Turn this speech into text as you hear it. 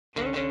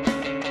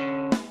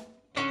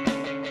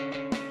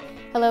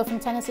Hello from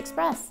Tennis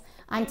Express.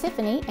 I'm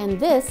Tiffany, and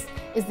this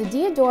is the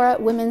Diadora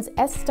Women's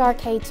S-Star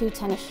K2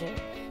 tennis shoe.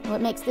 And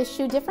what makes this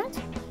shoe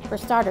different? For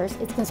starters,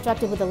 it's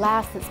constructed with a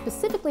last that's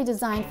specifically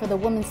designed for the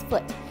woman's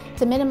foot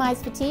to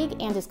minimize fatigue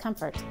and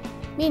discomfort,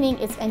 meaning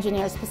it's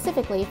engineered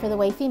specifically for the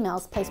way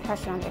females place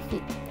pressure on their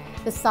feet.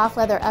 The soft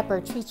leather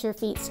upper treats your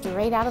feet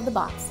straight out of the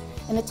box,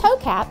 and the toe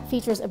cap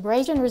features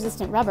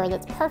abrasion-resistant rubber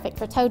that's perfect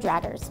for toe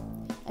draggers.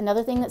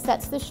 Another thing that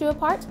sets this shoe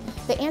apart,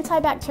 the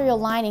antibacterial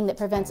lining that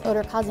prevents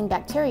odor-causing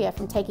bacteria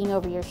from taking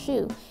over your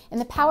shoe, and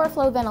the power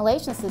flow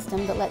ventilation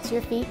system that lets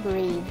your feet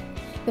breathe.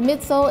 The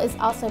midsole is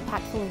also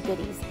packed full of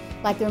goodies,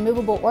 like the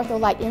removable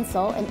Ortholite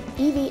insole and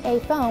EVA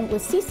foam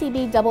with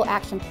CCB Double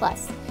Action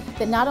Plus,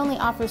 that not only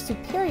offers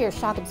superior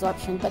shock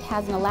absorption, but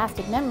has an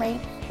elastic memory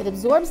that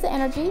absorbs the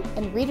energy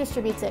and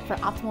redistributes it for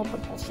optimal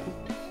propulsion.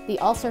 The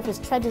all-surface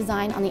tread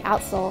design on the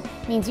outsole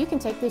means you can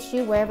take this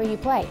shoe wherever you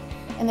play,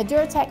 and the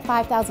Duratec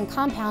 5000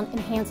 compound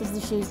enhances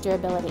the shoe's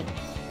durability.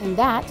 And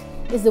that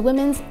is the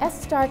women's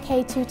S-Star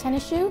K2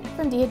 tennis shoe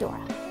from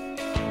Diadora.